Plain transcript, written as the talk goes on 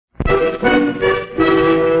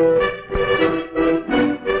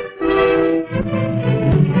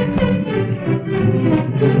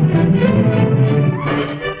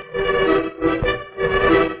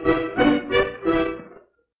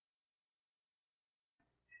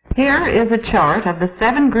Here is a chart of the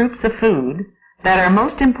 7 groups of food that are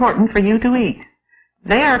most important for you to eat.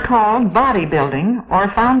 They are called bodybuilding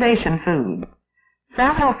or foundation food.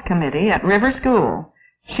 Sal Health Committee at River School.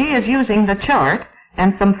 She is using the chart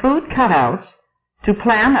and some food cutouts to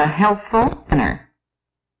plan a healthful dinner.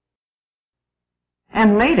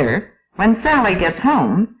 And later, when Sally gets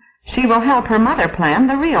home, she will help her mother plan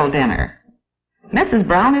the real dinner. Mrs.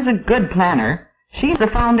 Brown is a good planner. She's the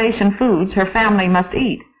foundation foods her family must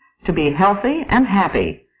eat to be healthy and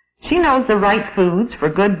happy. She knows the right foods for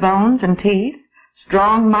good bones and teeth,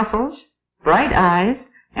 strong muscles, bright eyes,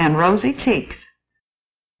 and rosy cheeks.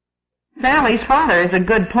 Sally's father is a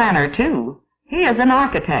good planner, too. He is an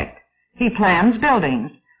architect. He plans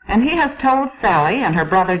buildings, and he has told Sally and her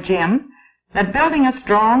brother Jim that building a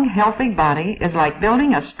strong, healthy body is like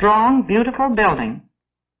building a strong, beautiful building.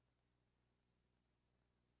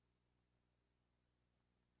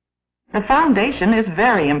 The foundation is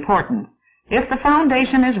very important. If the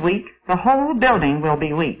foundation is weak, the whole building will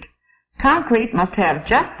be weak. Concrete must have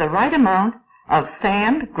just the right amount of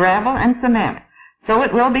sand, gravel, and cement, so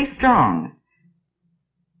it will be strong.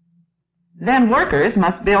 Then workers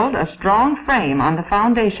must build a strong frame on the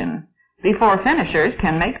foundation before finishers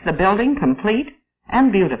can make the building complete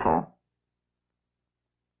and beautiful.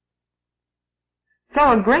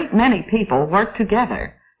 So a great many people work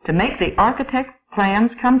together to make the architect's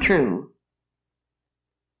plans come true.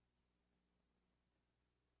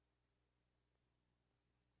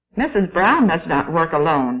 Mrs. Brown does not work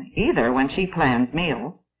alone either when she plans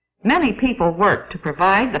meals. Many people work to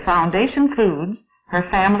provide the foundation foods her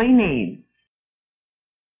family needs.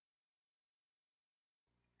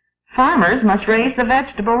 Farmers must raise the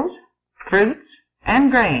vegetables, fruits,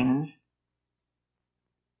 and grains.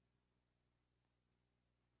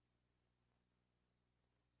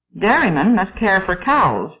 Dairymen must care for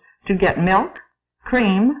cows to get milk,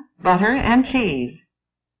 cream, butter, and cheese.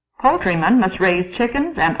 Poultrymen must raise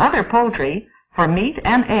chickens and other poultry for meat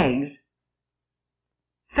and eggs.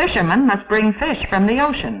 Fishermen must bring fish from the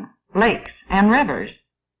ocean, lakes, and rivers.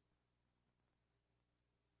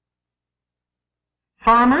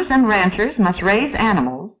 Farmers and ranchers must raise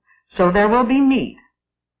animals so there will be meat.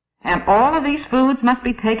 And all of these foods must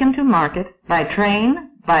be taken to market by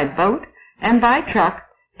train, by boat, and by truck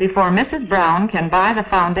before Mrs. Brown can buy the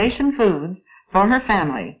foundation foods for her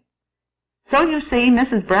family. So you see,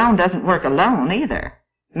 Mrs. Brown doesn't work alone either.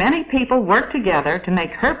 Many people work together to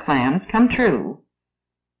make her plans come true.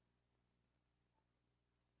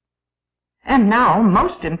 And now,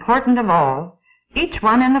 most important of all, each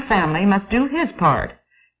one in the family must do his part.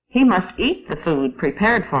 He must eat the food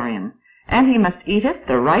prepared for him, and he must eat it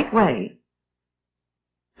the right way.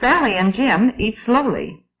 Sally and Jim eat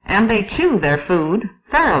slowly, and they chew their food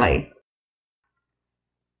thoroughly.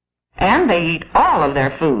 And they eat all of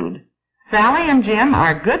their food. Sally and Jim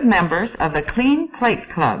are good members of the Clean Plate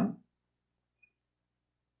Club.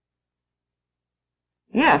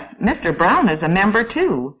 Yes, Mr. Brown is a member,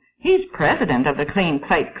 too. He's president of the Clean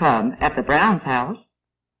Plate Club at the Brown's house.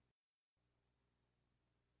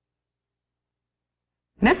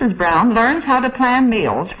 Mrs. Brown learns how to plan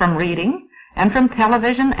meals from reading and from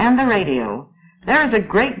television and the radio. There is a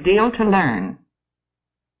great deal to learn.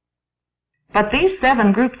 But these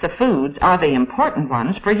 7 groups of foods are the important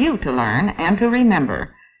ones for you to learn and to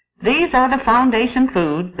remember. These are the foundation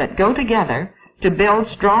foods that go together to build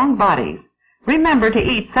strong bodies. Remember to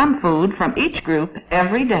eat some food from each group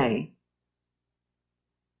every day.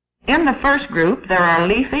 In the first group, there are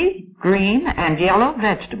leafy, green, and yellow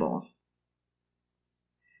vegetables.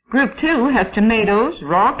 Group 2 has tomatoes,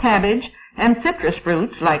 raw cabbage, and citrus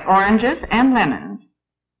fruits like oranges and lemons.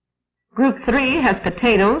 Group 3 has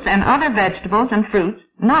potatoes and other vegetables and fruits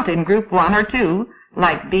not in Group 1 or 2,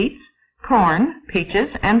 like beets, corn, peaches,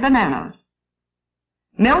 and bananas.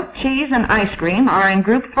 Milk, cheese, and ice cream are in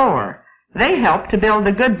Group 4. They help to build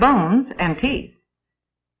the good bones and teeth.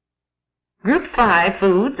 Group 5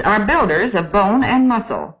 foods are builders of bone and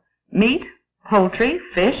muscle: meat, poultry,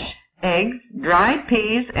 fish, eggs, dried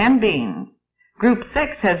peas, and beans. Group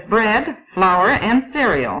 6 has bread, flour, and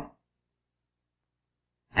cereal.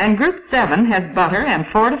 And Group 7 has butter and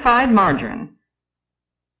fortified margarine.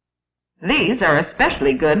 These are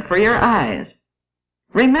especially good for your eyes.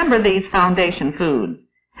 Remember these foundation foods.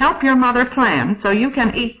 Help your mother plan so you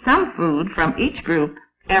can eat some food from each group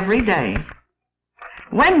every day.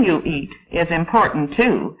 When you eat is important,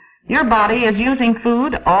 too. Your body is using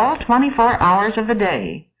food all 24 hours of the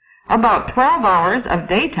day, about 12 hours of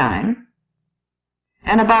daytime,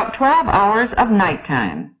 and about 12 hours of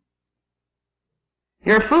nighttime.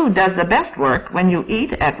 Your food does the best work when you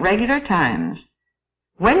eat at regular times.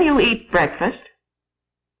 When you eat breakfast,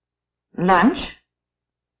 lunch,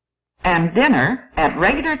 and dinner at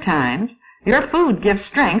regular times, your food gives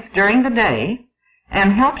strength during the day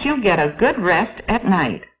and helps you get a good rest at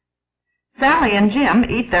night. Sally and Jim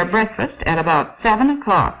eat their breakfast at about 7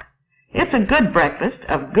 o'clock. It's a good breakfast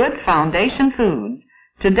of good foundation foods.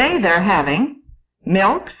 Today they're having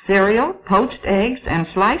milk, cereal, poached eggs, and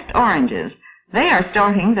sliced oranges. They are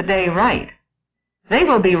starting the day right. They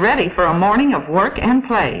will be ready for a morning of work and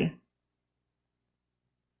play.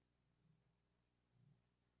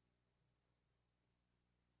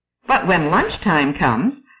 But when lunchtime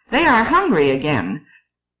comes, they are hungry again.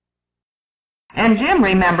 And Jim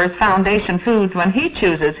remembers foundation foods when he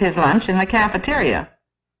chooses his lunch in the cafeteria.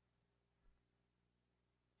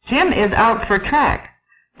 Jim is out for track.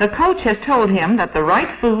 The coach has told him that the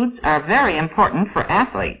right foods are very important for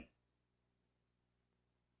athletes.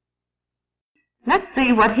 Let's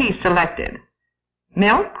see what he selected.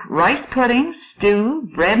 Milk, rice pudding, stew,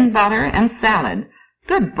 bread and butter, and salad.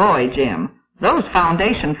 Good boy, Jim. Those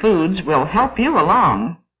foundation foods will help you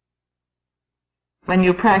along when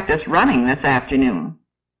you practice running this afternoon.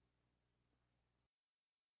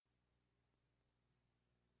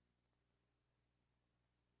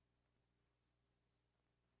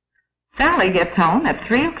 Sally gets home at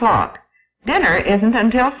 3 o'clock. Dinner isn't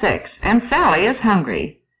until 6, and Sally is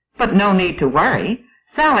hungry. But no need to worry.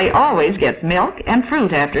 Sally always gets milk and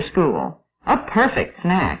fruit after school. A perfect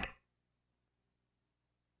snack.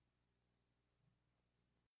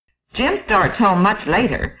 Jim starts home much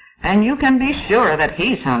later, and you can be sure that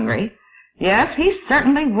he's hungry. Yes, he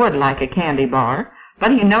certainly would like a candy bar,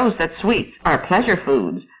 but he knows that sweets are pleasure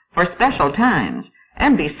foods for special times,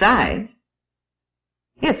 and besides,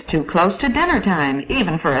 it's too close to dinner time,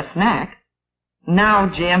 even for a snack. Now,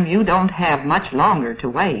 Jim, you don't have much longer to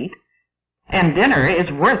wait, and dinner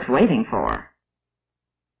is worth waiting for.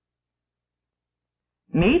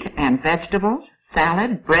 Meat and vegetables,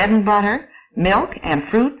 salad, bread and butter, milk and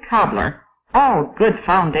fruit cobbler, all good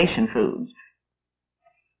foundation foods.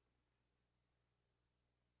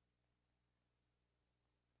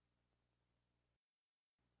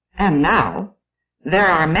 And now, there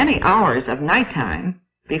are many hours of nighttime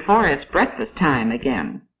before it's breakfast time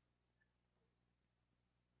again.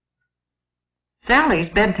 Sally's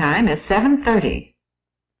bedtime is 7:30.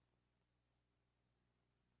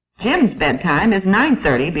 Jim's bedtime is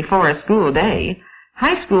 9:30 before a school day.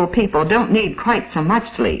 High school people don't need quite so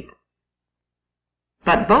much sleep.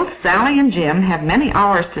 But both Sally and Jim have many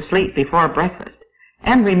hours to sleep before breakfast.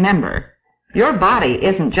 And remember, your body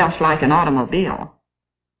isn't just like an automobile.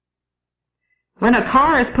 When a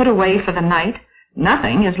car is put away for the night,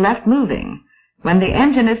 nothing is left moving. When the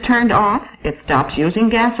engine is turned off, it stops using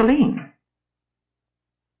gasoline.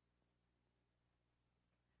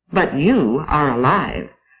 But you are alive.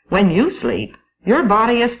 When you sleep, your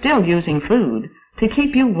body is still using food to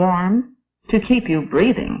keep you warm, to keep you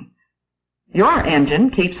breathing. Your engine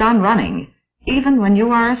keeps on running, even when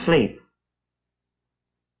you are asleep.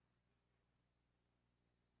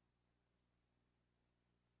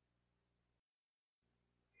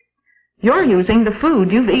 You're using the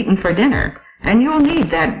food you've eaten for dinner, and you'll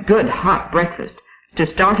need that good hot breakfast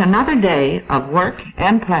to start another day of work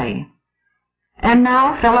and play. And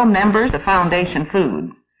now, fellow members of Foundation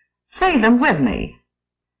Foods, say them with me.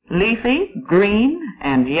 Leafy, green,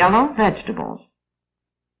 and yellow vegetables.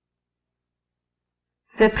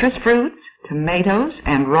 Citrus fruits, tomatoes,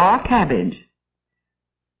 and raw cabbage.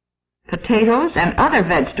 Potatoes and other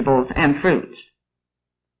vegetables and fruits.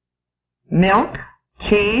 Milk,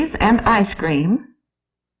 cheese, and ice cream.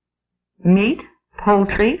 Meat,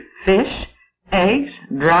 poultry, fish, eggs,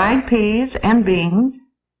 dried peas and beans.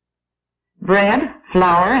 Bread,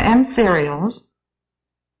 flour, and cereals.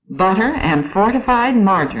 Butter and fortified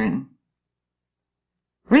margarine.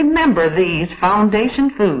 Remember these foundation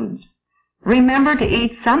foods. Remember to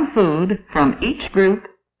eat some food from each group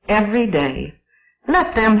every day.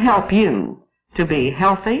 Let them help you to be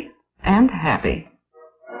healthy and happy.